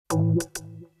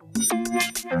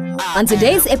On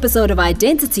today's episode of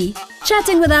Identity,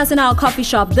 chatting with us in our coffee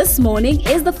shop this morning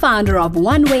is the founder of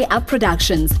One Way Up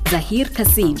Productions, Zaheer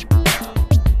Cassim.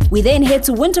 We then head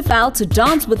to Winterveld to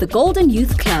dance with the Golden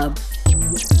Youth Club.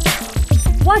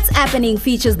 What's APPenning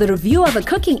features the review of a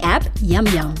cooking app, Yum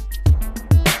Yum.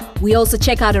 We also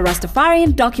check out a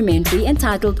Rastafarian documentary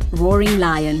entitled Roaring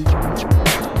Lion.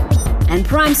 And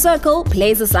Prime Circle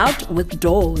plays us out with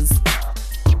Doors.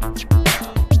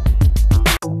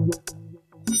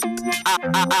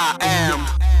 I am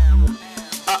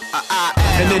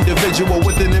an individual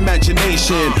with an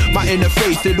imagination. My inner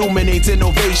faith illuminates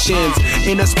innovations.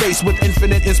 In a space with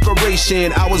infinite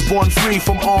inspiration, I was born free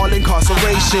from all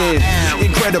incarceration.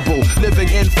 Incredible, living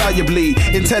infallibly,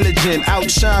 intelligent,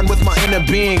 outshine with my inner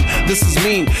being. This is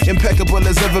me, impeccable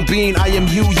as ever been. I am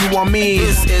you, you are me.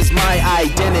 This is my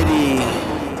identity.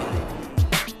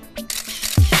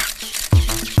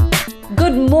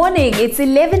 Good morning. It's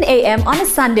 11 a.m. on a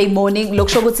Sunday morning.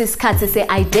 Lokusho ukuthi isikhathi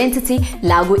se-Identity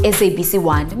la ku SABC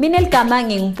 1. Mina eligama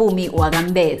ngingmpumi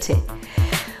Mbethe.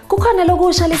 Kukhona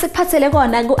lokusha lesikuphathele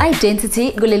kona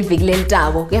ku-Identity kuleli viki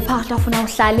lelitako. Kepha hlafuna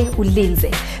uhlale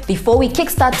ulinze. Before we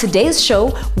kickstart today's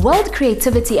show, World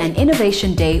Creativity and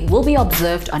Innovation Day will be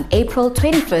observed on April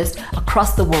 21st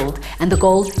across the world, and the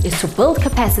goal is to build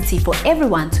capacity for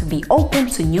everyone to be open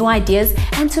to new ideas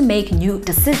and to make new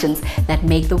decisions that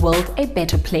make the world a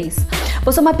better place.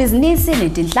 Bosomabhizinisi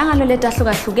netinhlangano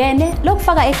letahlukahlukene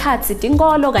lokufaka ekhatsi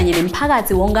tinkolo kanye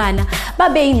nemphakathi wongana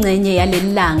babe ingcenye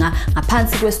yaleli langa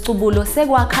ngaphansi kwesicubulo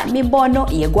sekwakha imibono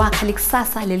yekwakha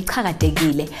lekusasa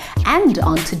lelichakadekile. And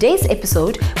on today's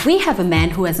episode, we have a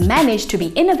man who has managed to be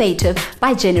innovative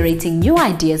by generating new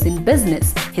ideas in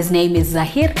business. His name is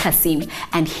Zaheer Cassim,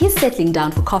 and he's settling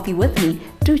down for coffee with me.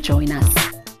 Do join us.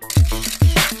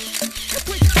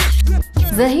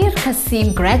 Zaheer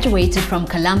Cassim graduated from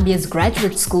Columbia's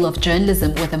Graduate School of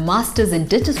Journalism with a master's in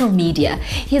digital media.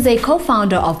 He is a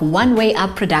co-founder of One Way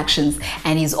Up Productions,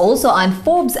 and he's also on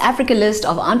Forbes' Africa list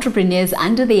of entrepreneurs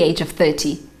under the age of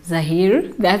 30.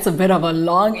 Zaheer, that's a bit of a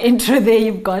long intro there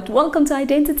you've got. Welcome to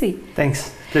Identity.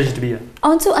 Thanks. Pleasure to be here. I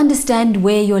want to understand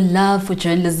where your love for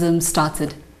journalism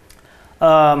started.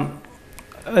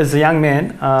 As a young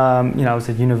man, I was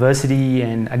at university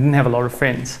and I didn't have a lot of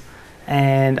friends.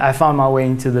 And I found my way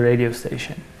into the radio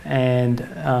station. And,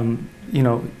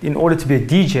 in order to be a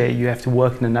DJ, you have to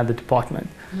work in another department.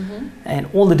 Mm-hmm. And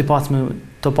all the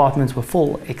departments were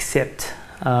full except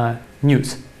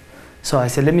news. So I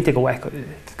said, let me take a whack at it.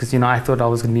 Because, I thought I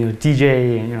was going to be a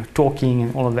DJ and, talking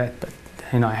and all of that. But,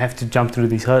 I have to jump through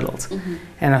these hurdles. Mm-hmm.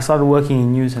 And I started working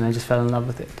in news and I just fell in love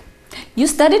with it. You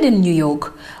studied in New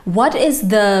York. What is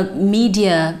the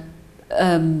media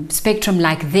spectrum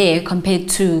like there compared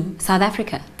to South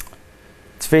Africa?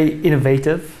 It's very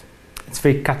innovative. It's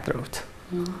very cutthroat.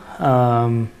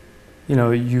 Mm.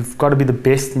 You've got to be the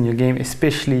best in your game,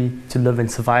 especially to live and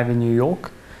survive in New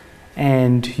York.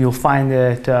 And you'll find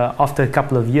that after a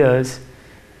couple of years,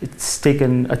 it's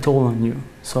taken a toll on you.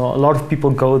 So a lot of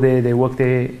people go there, they work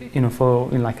there, for,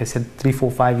 like I said, 3,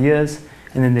 4, 5 years,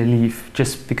 and then they leave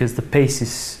just because the pace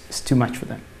is too much for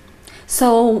them.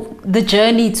 So the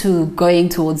journey to going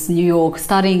towards New York,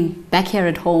 starting back here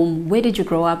at home, where did you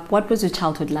grow up? What was your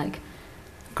childhood like?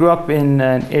 Grew up in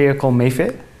an area called Mayfair.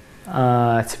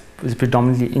 It was a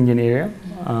predominantly Indian area.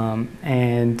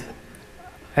 And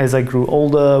as I grew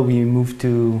older, we moved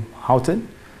to Houghton.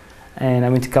 And I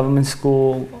went to government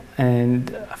school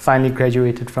and I finally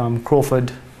graduated from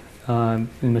Crawford in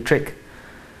matric.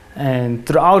 And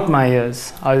throughout my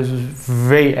years, I was a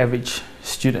very average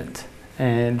student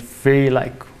and very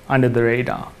under the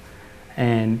radar.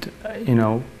 And,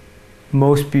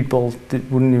 most people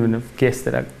wouldn't even have guessed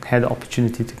that I had the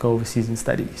opportunity to go overseas and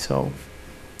study. So,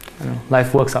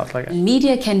 life works out like that.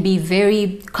 Media can be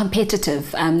very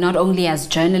competitive, not only as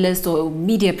journalists or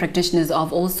media practitioners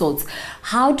of all sorts.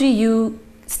 How do you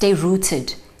stay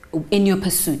rooted in your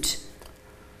pursuit?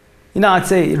 I'd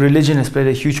say religion has played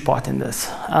a huge part in this.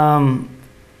 I'm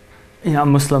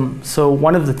Muslim, so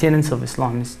one of the tenets of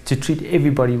Islam is to treat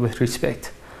everybody with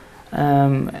respect.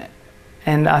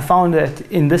 And I found that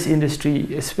in this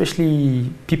industry,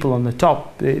 especially people on the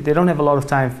top, they don't have a lot of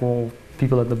time for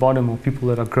people at the bottom or people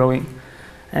that are growing.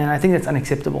 And I think that's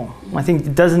unacceptable. I think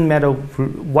it doesn't matter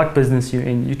what business you're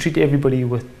in, you treat everybody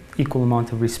with equal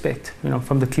amount of respect,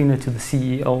 from the cleaner to the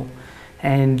CEO.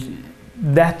 And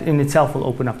that in itself will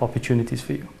open up opportunities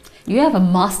for you. You have a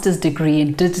master's degree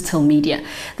in digital media.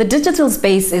 The digital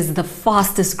space is the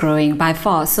fastest growing by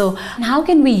far. So how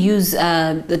can we use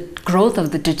the growth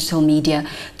of the digital media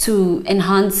to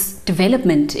enhance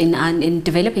development in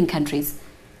developing countries?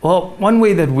 Well, one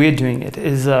way that we're doing it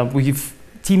is we've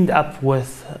teamed up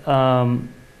with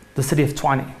the city of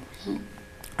Tshwane.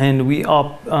 And we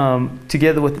are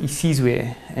together with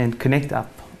Isizwe and Connect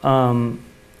Up.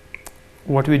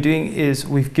 What we're doing is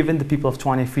we've given the people of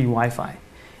Tshwane free Wi-Fi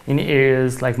in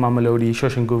areas like Mamelodi,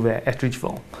 Shoshanguve,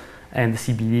 Ettridgeville, and the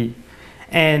CBD.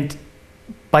 And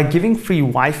by giving free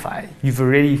Wi-Fi, you've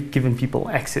already given people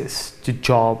access to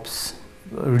jobs,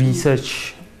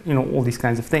 research, all these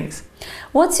kinds of things.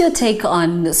 What's your take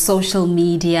on social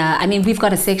media? I mean, we've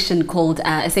got a segment called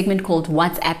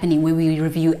What's APPenning, where we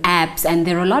review apps, and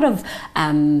there are a lot of,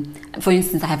 for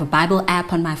instance, I have a Bible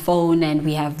app on my phone, and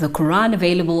we have the Quran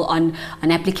available on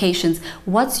applications.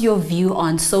 What's your view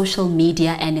on social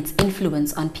media and its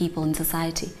influence on people in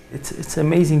society? It's an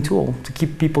amazing tool to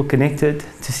keep people connected,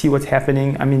 to see what's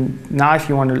happening. I mean, now if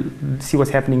you want to see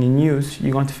what's happening in news,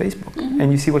 you go onto Facebook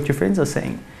and you see what your friends are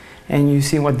saying, and you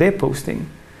see what they're posting.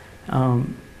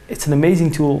 It's an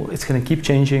amazing tool. It's going to keep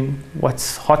changing.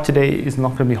 What's hot today is not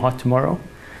going to be hot tomorrow.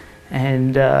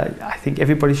 And I think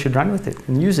everybody should run with it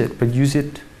and use it, but use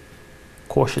it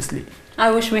cautiously.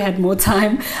 I wish we had more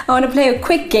time. I want to play a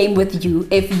quick game with you.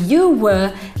 If you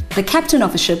were the captain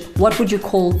of a ship, what would you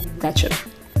call that ship?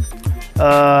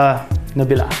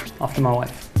 Nabila, after my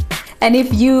wife. And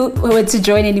if you were to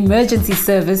join an emergency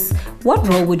service, what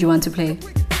role would you want to play?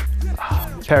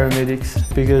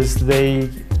 Paramedics, because they,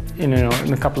 in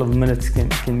a couple of minutes can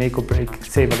make or break,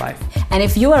 save a life. And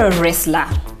if you were a wrestler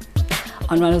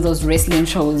on one of those wrestling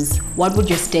shows, what would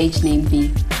your stage name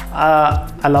be?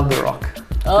 I love The Rock.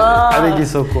 Oh, I think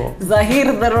he's so cool.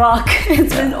 Zaheer The Rock.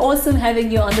 It's been awesome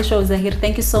having you on the show, Zaheer.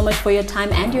 Thank you so much for your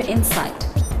time and your insight.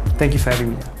 Thank you for having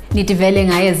me. Nitivele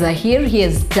ngaye Zaheer, he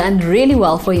has done really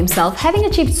well for himself, having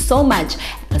achieved so much.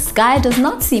 The sky does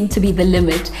not seem to be the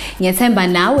limit. Ngiyethemba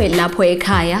nawe lapho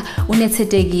ekhaya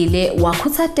unethethekile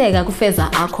wakhuthateka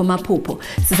kufeza akho maphupho.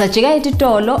 Sisajika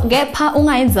etitolo ngepha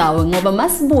ungayindzawo ngoba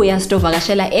masibuya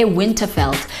sitovakashela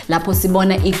eWinterveld lapho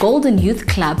sibona iGolden Youth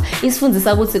Club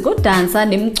isifundisa ukuthi kudansa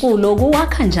nemculo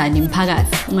kuwakha njani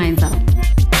imphakathi. Ungayindzawo.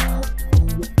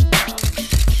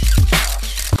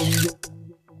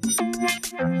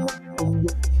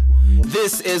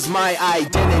 This is my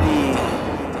identity.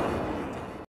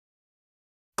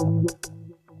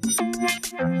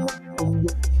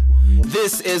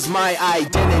 This is my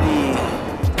identity.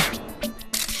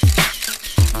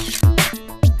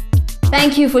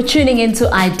 Thank you for tuning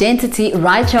into Identity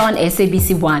right here on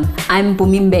SABC1. I'm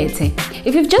Mpumi Mbethe.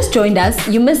 If you've just joined us,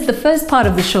 you missed the first part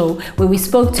of the show where we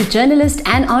spoke to journalist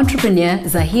and entrepreneur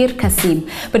Zaheer Cassim.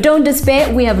 But don't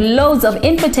despair, we have loads of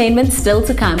infotainment still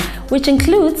to come, which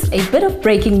includes a bit of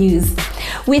breaking news.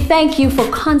 We thank you for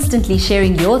constantly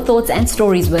sharing your thoughts and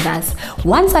stories with us.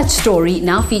 One such story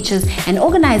now features an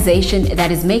organization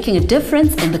that is making a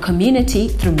difference in the community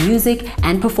through music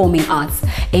and performing arts.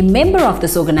 A member of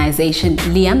this organization,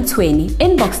 Mzansians,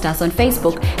 inboxed us on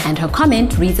Facebook, and her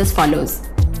comment reads as follows.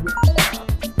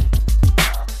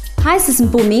 Hi Sis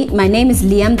Mpumi, my name is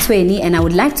Mzansians and I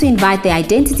would like to invite the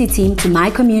Identity team to my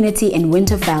community in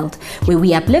Winterveld, where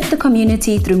we uplift the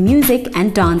community through music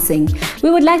and dancing.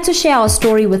 We would like to share our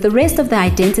story with the rest of the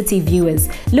Identity viewers.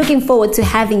 Looking forward to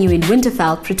having you in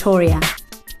Winterveld, Pretoria.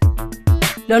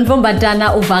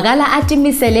 Lonvombatana uvakala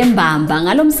atimisele mbamba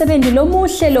ngalomsebenzi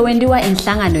lomuhle lowendiwa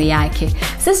inhlangano yakhe.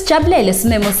 Sisijabulele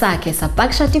simemo sakhe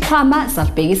sapakisha tikhwama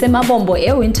sabhekisa emabombo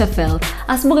eWinterveld.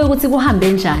 Asibuke ukuthi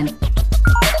kuhambe njani.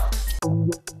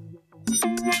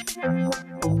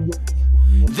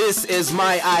 This is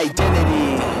my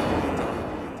identity.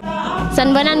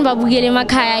 Sanibonani babukeli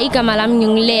emakhaya, igama lami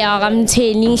ngingilea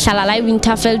kaMtheni, ngihlala la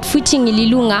eWinterveld futhi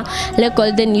ngililunga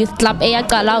leGolden Youth Club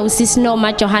eyaqala usisi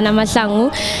Noma Johanna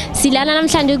Mahlangu. Silana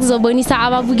namhlanje ukuzobonisa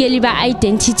ababukeli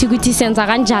ba-Identity ukuthi senza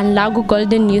kanjani la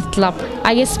kuGolden Youth Club.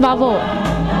 Ake sibabone.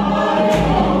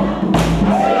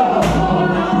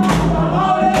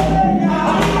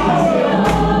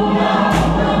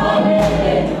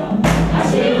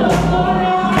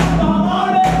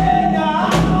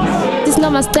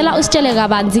 Masicela usitshele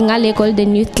kabanzi ngale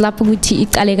Golden Youth Club ukuthi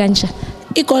iqale kanjani.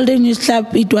 I-Golden Youth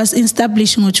Club, it was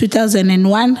established in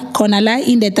 2001 khona la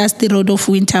in the Dusty Road of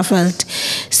Winterveld.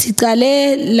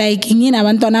 Siqale like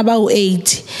nginabantwana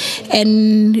abawu8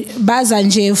 and baza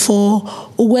nje for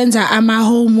ukwenza ama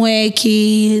homework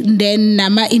then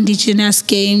nama indigenous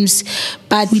games,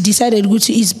 but we decided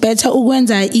ukuthi it's better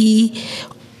ukwenza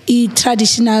i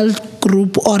traditional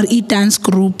group or dance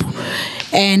group,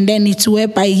 and then it's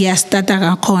whereby you start.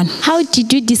 How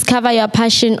did you discover your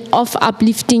passion of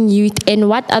uplifting youth, and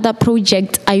what other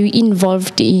projects are you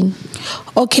involved in?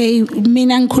 Okay,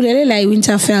 mina ngikhulele la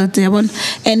eWinterveld,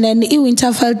 and then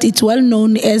eWinterveld it's well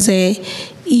known as a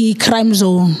crime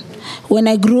zone. When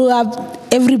I grew up,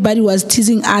 everybody was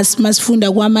teasing us,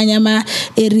 Masfunda Kwamanyama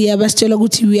area, Bastela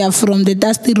Guti, we are from the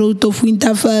dusty road of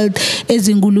Winterveld,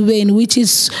 Ezingulubeni, which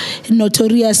is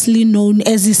notoriously known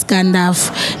as Iskandaf.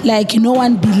 Like, no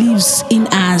one believes in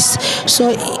us.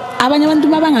 So,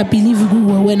 Abanyamantumabanga believe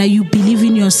when you believe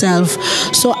in yourself.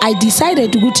 So I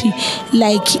decided to go to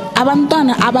like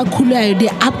Abantwana Abakula,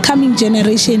 the upcoming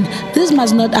generation, this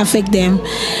must not affect them.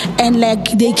 And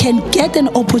like they can get an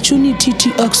opportunity to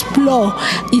explore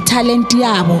the talent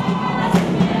yabo.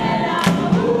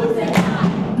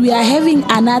 We are having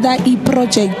another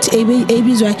e-project,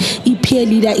 e-peer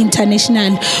leader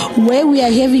international, where we are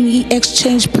having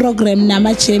e-exchange program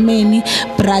Nama Germany,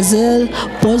 Brazil,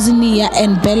 Bosnia,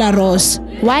 and Belarus.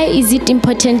 Why is it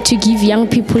important to give young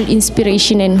people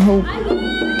inspiration and hope?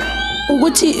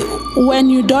 When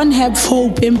you don't have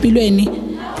hope, empilweni,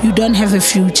 you don't have a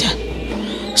future.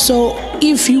 So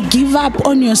if you give up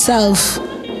on yourself,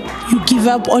 you give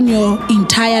up on your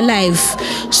entire life.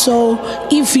 So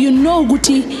if you know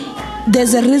Guti,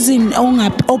 there's a reason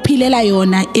ophilela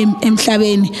yona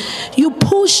emhlabeni, you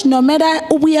push no matter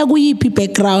ubuya kuyiphi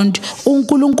background.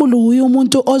 uNkulunkulu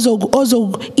umuntu ozo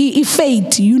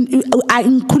faith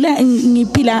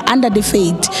ngiphila under the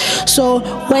faith. So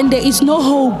when there is no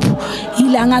hope,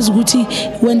 ilangazi ukuthi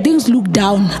when things look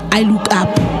down, I look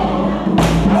up.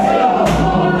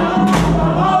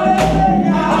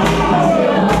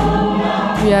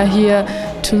 We are here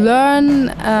to learn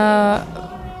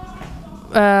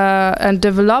and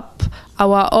develop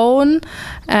our own,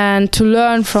 and to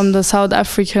learn from the South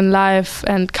African life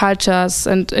and cultures,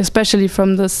 and especially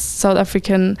from the South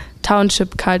African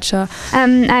township culture.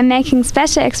 I'm making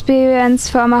special experience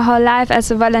for my whole life as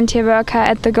a volunteer worker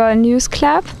at the Golden Youth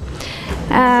Club.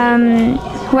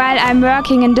 While I'm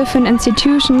working in different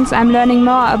institutions, I'm learning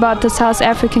more about the South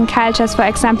African cultures. For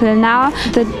example, now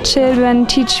the children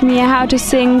teach me how to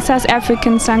sing South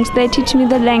African songs. They teach me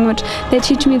the language. They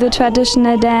teach me the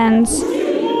traditional dance.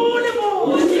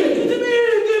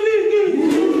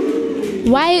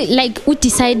 Why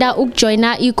decide to join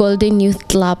a Golden Youth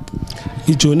Club?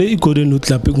 I joined a Golden Youth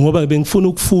Club ngoba bengifuna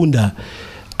ukufunda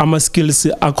ama skills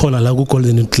akhona la ku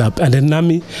Golden Youth Club, and then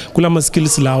nami kulama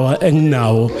skills lawa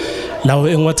enginawo lawo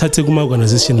engiwathathe kuma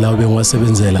organization lawo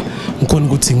bengiwasebenzela ngikhona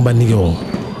ukuthi ngibanike wona.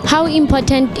 How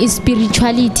important is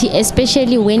spirituality,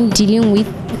 especially when dealing with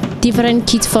different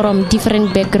kids from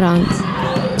different backgrounds?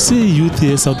 Si youth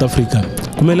here South Africa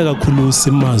kumele kakhulu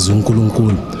simazi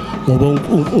uNkulunkulu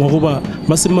ngoba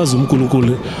masimazi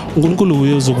uNkulunkulu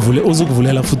uye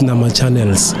uzokuvulela futhi nama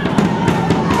channels.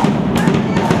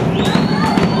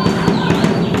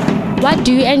 What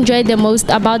do you enjoy the most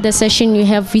about the session you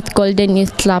have with Golden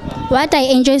Youth Club? What I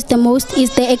enjoy the most is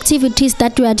the activities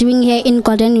that we are doing here in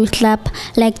Golden Youth Club,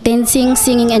 like dancing,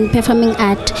 singing, and performing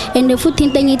art. And the food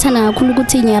thing is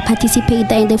I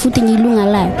participate, and the food thing is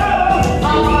alive.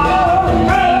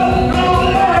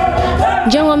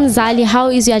 Mzali, how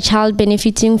is your child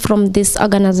benefiting from this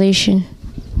organization?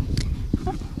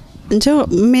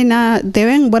 Mina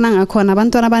dewe ngibona ngakhona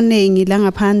abantwana abanengi la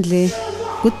ngaphandle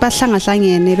ukuthi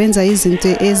bahlangahlangene benza izinto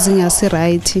ezingasi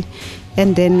right,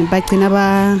 and then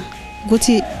bagcina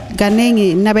ukuthi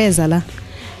kanengi nabeza la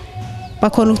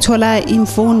bakhona ukuthola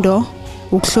imfundo,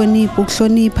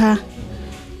 ukuhlonipha,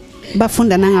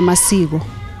 bafunda nangamasiko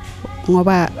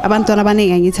ngoba abantwana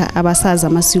abanengi ngithi abasazi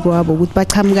amasiko abo ukuthi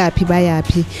baqhamukaphi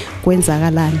bayaphi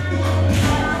kwenzakalani.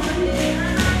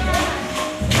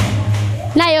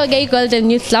 Nayo ke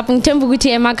Golden Youth Club ngithemba ukuthi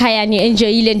emakhaya ni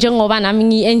enjoyile njengoba nami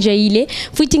ngienjoyile,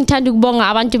 futhi ngithanda ukubonga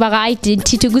abantu baka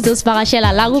Identity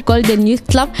kuzosivakashela la ku Golden Youth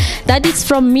Club. That is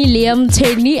from me,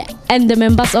 Mpumi, and the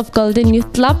members of Golden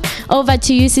Youth Club. Over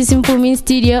to you Sis Mpumi in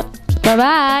studio. Bye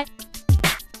bye.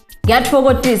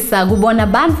 Ngiyathokozisa kubona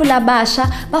abantu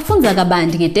labasha bafunza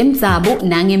kabandi ngetemzabo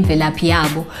nangemvelaphi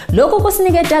yabo. Lokho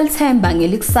kusinikeza ithemba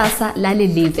ngelikusasa lale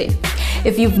live.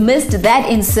 If you've missed that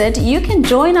insert, you can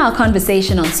join our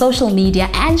conversation on social media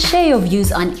and share your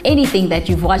views on anything that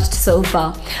you've watched so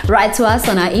far. Write to us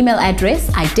on our email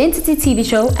address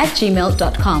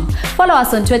identitytvshow@gmail.com. Follow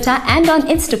us on Twitter and on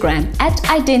Instagram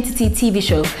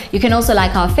 @identitytvshow. You can also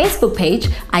like our Facebook page,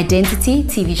 Identity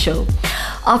TV Show.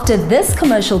 After this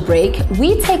commercial break,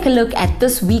 we take a look at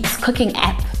this week's cooking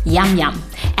app, Yum Yum,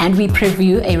 and we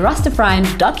preview a Rastafarian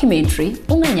documentary,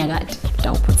 Unganyagat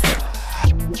Dauputse.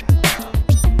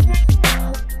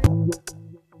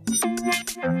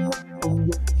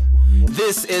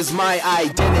 This is my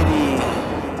identity.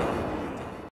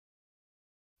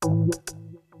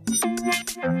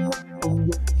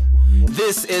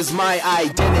 This is my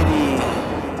identity.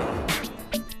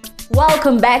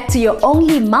 Welcome back to your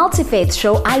only multi-faith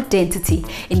show, Identity.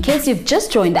 In case you've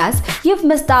just joined us, you've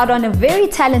missed out on a very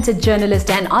talented journalist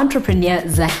and entrepreneur,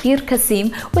 Zaheer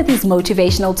Cassim, with his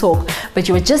motivational talk. But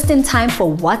you are just in time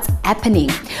for What's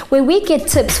APPenning, where we get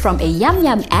tips from a Yum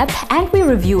Yum app and we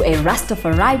review a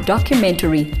Rastafari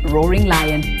documentary, Roaring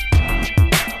Lion.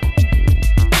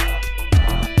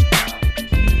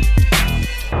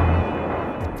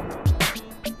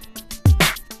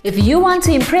 If you want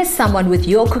to impress someone with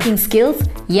your cooking skills,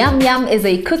 Yum Yum is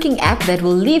a cooking app that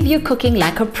will leave you cooking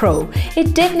like a pro.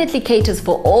 It definitely caters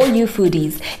for all you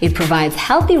foodies. It provides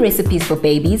healthy recipes for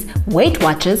babies, Weight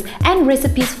Watchers, and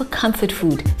recipes for comfort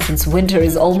food. Since winter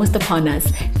is almost upon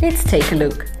us, let's take a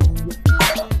look.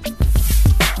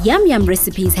 Yum Yum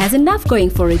Recipes has enough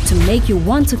going for it to make you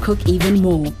want to cook even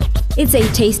more. It's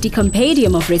a tasty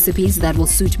compendium of recipes that will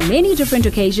suit many different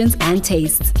occasions and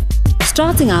tastes.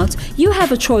 Starting out, you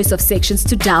have a choice of sections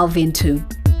to delve into.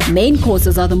 Main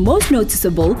courses are the most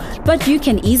noticeable, but you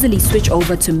can easily switch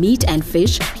over to meat and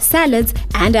fish, salads,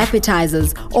 and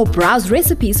appetizers, or browse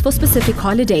recipes for specific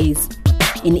holidays.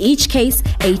 In each case,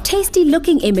 a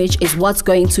tasty-looking image is what's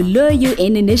going to lure you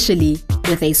in initially,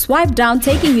 with a swipe down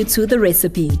taking you to the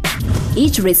recipe.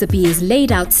 Each recipe is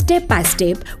laid out step by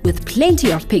step with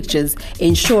plenty of pictures,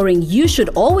 ensuring you should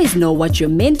always know what you're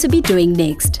meant to be doing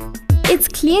next. It's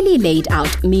clearly laid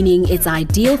out, meaning it's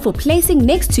ideal for placing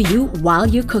next to you while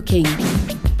you're cooking.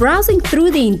 Browsing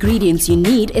through the ingredients you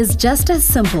need is just as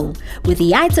simple, with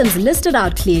the items listed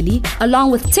out clearly,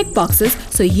 along with tick boxes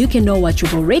so you can know what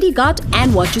you've already got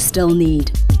and what you still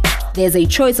need. There's a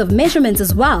choice of measurements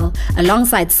as well.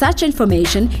 Alongside such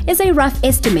information is a rough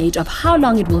estimate of how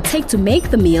long it will take to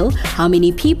make the meal, how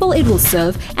many people it will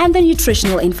serve, and the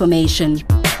nutritional information.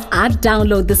 I'd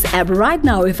download this app right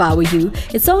now if I were you.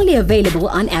 It's only available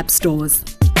on app stores.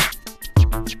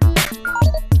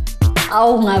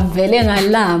 Awu ngavele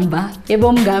ngalamba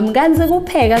yebo mngami kanze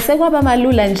kupheka sekwaba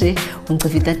malula nje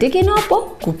ungcifita tekinopo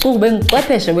kucube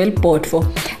ngicwepheshe welibhotfo.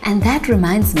 And that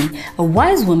reminds me, a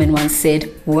wise woman once said,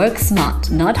 work smart,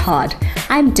 not hard.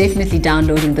 I'm definitely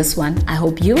downloading this one. I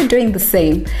hope you are doing the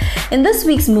same. In this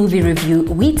week's movie review,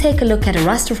 we take a look at a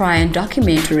Rastafarian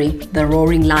documentary, The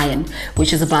Roaring Lion,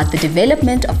 which is about the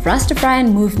development of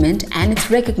Rastafarian movement and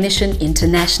its recognition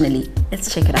internationally.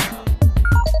 Let's check it out.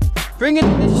 Bringing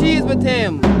the sheaves with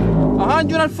him,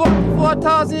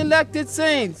 144,000 elected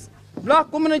saints,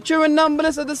 black women and children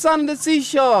numberless at the sun of the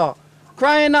seashore,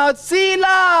 crying out,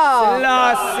 Sila!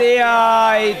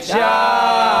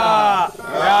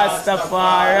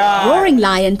 Rastafari! Roaring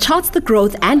Lion charts the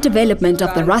growth and development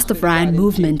of the Rastafarian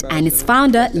movement and its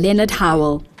founder, Leonard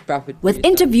Howell. With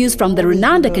interviews from the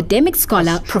renowned academic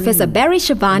scholar Professor Barry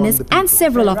Shavanis and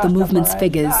several of the movement's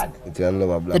figures.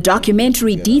 The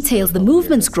documentary details the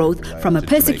movement's growth from a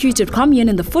persecuted commune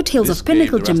in the foothills of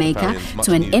Pinnacle, Jamaica,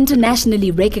 to an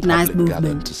internationally recognized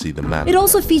movement. It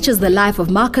also features the life of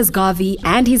Marcus Garvey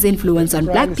and his influence on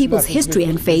black people's history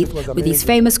and faith, with his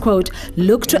famous quote,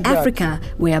 "Look to Africa,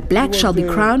 where a black shall be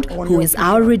crowned, who is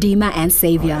our Redeemer and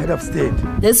Savior."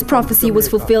 This prophecy was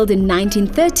fulfilled in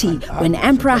 1930, when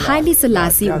Emperor Haile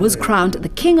Selassie was crowned the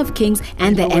King of Kings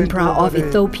and the Emperor of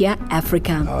Ethiopia,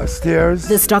 Africa.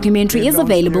 This documentary is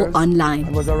available online.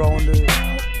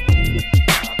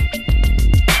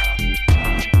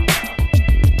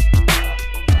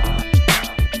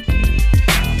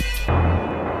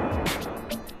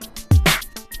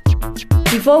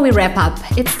 Before we wrap up,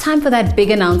 it's time for that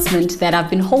big announcement that I've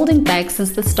been holding back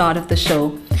since the start of the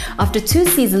show. After 2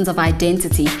 seasons of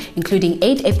Identity, including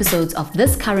 8 episodes of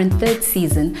this current 3rd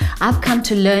season, I've come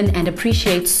to learn and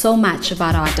appreciate so much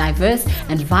about our diverse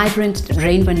and vibrant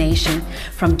Rainbow Nation,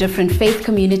 from different faith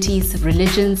communities,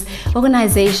 religions,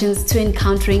 organizations, to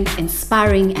encountering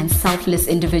inspiring and selfless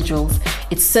individuals.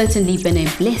 It's certainly been a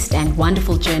blessed and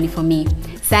wonderful journey for me.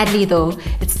 Sadly though,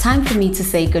 it's time for me to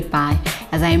say goodbye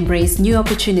as I embrace new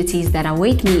opportunities that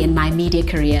await me in my media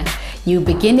career. New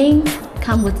beginnings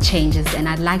come with changes, and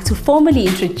I'd like to formally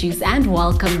introduce and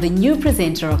welcome the new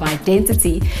presenter of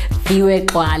Identity, Viwe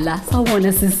Kwala.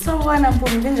 Sawubona sis. Sawubona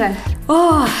Mpumi, kunjani?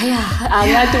 Oh yeah,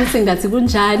 angathi usingathi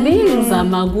kunjani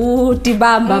ngizama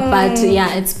kudibamba, but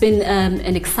yeah, it's been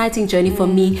an exciting journey for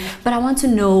me, but I want to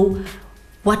know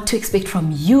what to expect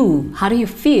from you. How do you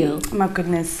feel? Oh my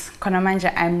goodness,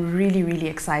 Konamanja, I'm really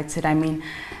excited. I mean,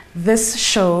 this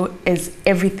show is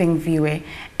everything, Viwe,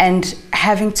 and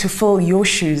having to fill your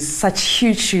shoes, such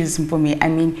huge shoes, Mpumi. I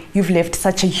mean, you've left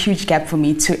such a huge gap for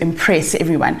me to impress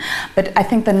everyone. But I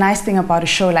think the nice thing about a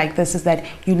show like this is that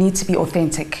you need to be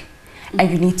authentic and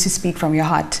you need to speak from your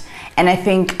heart. And I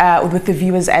think with the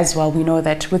viewers as well, we know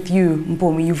that with you,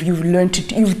 Mpumi,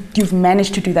 you've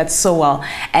managed to do that so well.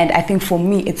 And I think for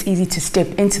me, it's easy to step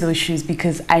into those shoes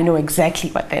because I know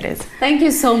exactly what that is. Thank you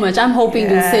so much. I'm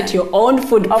hoping you'll set your own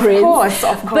footprint. Of course.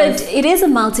 But it is a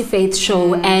multi-faith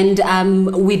show, and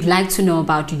we'd like to know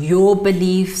about your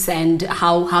beliefs and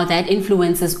how that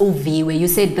influences Uviwe. You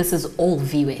said this is all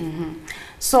Viwe.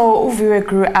 So Uviwe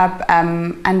grew up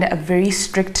under a very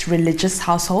strict religious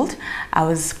household. I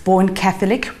was born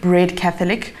Catholic, bred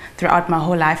Catholic throughout my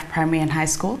whole life, primary and high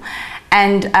school.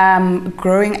 And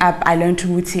growing up, I learned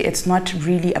Uguti, it's not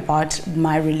really about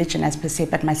my religion as per se,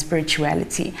 but my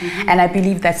spirituality. And I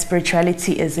believe that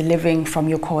spirituality is living from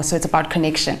your core, so it's about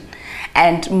connection.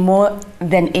 And more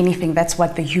than anything, that's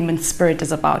what the human spirit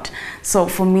is about. So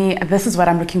for me, this is what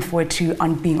I'm looking forward to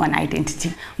on being on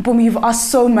Identity. Mpumi, you've asked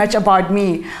so much about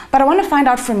me, but I want to find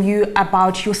out from you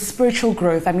about your spiritual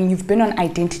growth. I mean, you've been on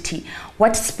Identity.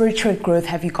 What spiritual growth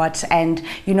have you got? And,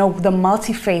 you know, the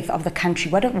multi-faith of the country,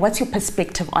 what's your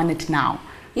perspective on it now?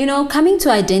 You know, coming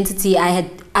to Identity,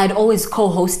 I'd always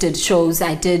co-hosted shows.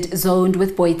 I did Zoned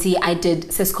with Boiti, I did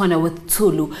Seskona with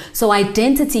Tulu. So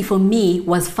Identity for me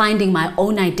was finding my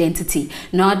own identity,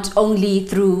 not only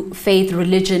through faith,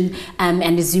 religion, and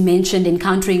as you mentioned,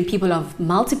 encountering people of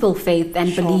multiple faith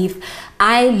and belief.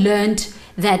 I learned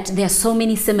that there are so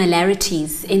many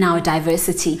similarities in our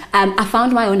diversity. I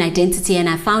found my own identity, and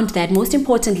I found that most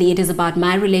importantly, it is about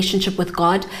my relationship with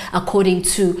God according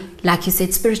to, like you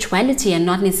said, spirituality, and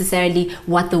not necessarily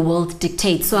what the world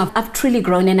dictates. So I've truly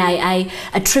grown, and I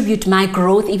attribute my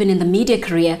growth, even in the media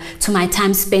career, to my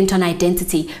time spent on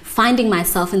Identity, finding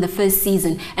myself in the first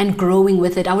season and growing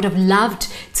with it. I would have loved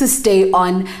to stay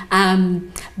on,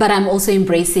 but I'm also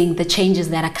embracing the changes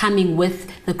that are coming with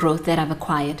the growth that I've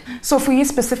acquired. So for you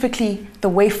specifically, the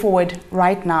way forward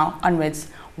right now onwards,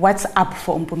 what's up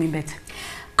for Mpumi Mbethe?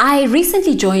 I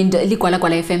recently joined Ligwala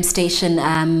Gwala FM station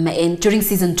during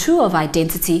season 2 of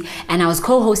Identity, and I was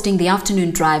co-hosting the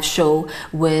afternoon drive show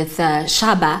with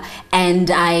Shaba, and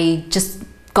I just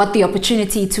got the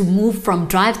opportunity to move from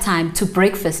drive time to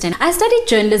breakfast. And I studied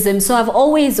journalism, so I've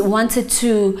always wanted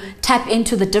to tap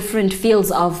into the different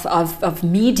fields of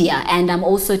media, and I'm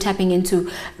also tapping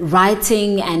into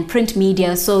writing and print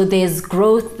media. So there's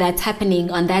growth that's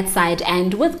happening on that side,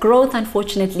 and with growth,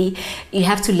 unfortunately, you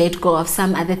have to let go of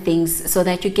some other things so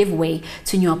that you give way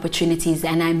to new opportunities,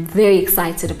 and I'm very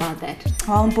excited about that.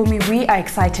 Well, Mpumi, we are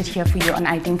excited here for you on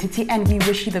Identity, and we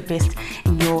wish you the best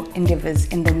in your endeavors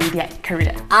in the media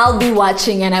career. I'll be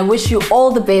watching, and I wish you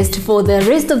all the best for the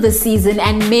rest of the season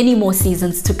and many more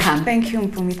seasons to come. Thank you,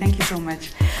 Mpumi. Thank you so much.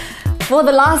 For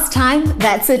the last time,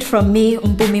 that's it from me,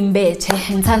 Mpumi Mbethe.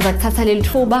 Ngithanda ukuthatha leli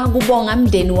thuba kubonga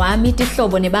umndeni wami,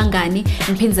 ihlobo nebangani,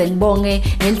 ngiphindze ngibonge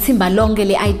nelithimba lonke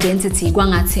le-Identity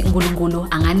kwangathi uNkulunkulu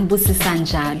anganibusisa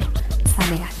njalo.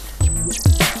 Sale kahle.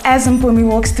 As Mpumi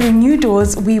walks through new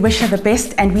doors, we wish her the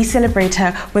best, and we celebrate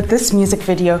her with this music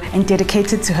video and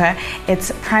dedicated to her.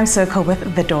 It's Prime Circle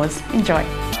with The Doors. Enjoy.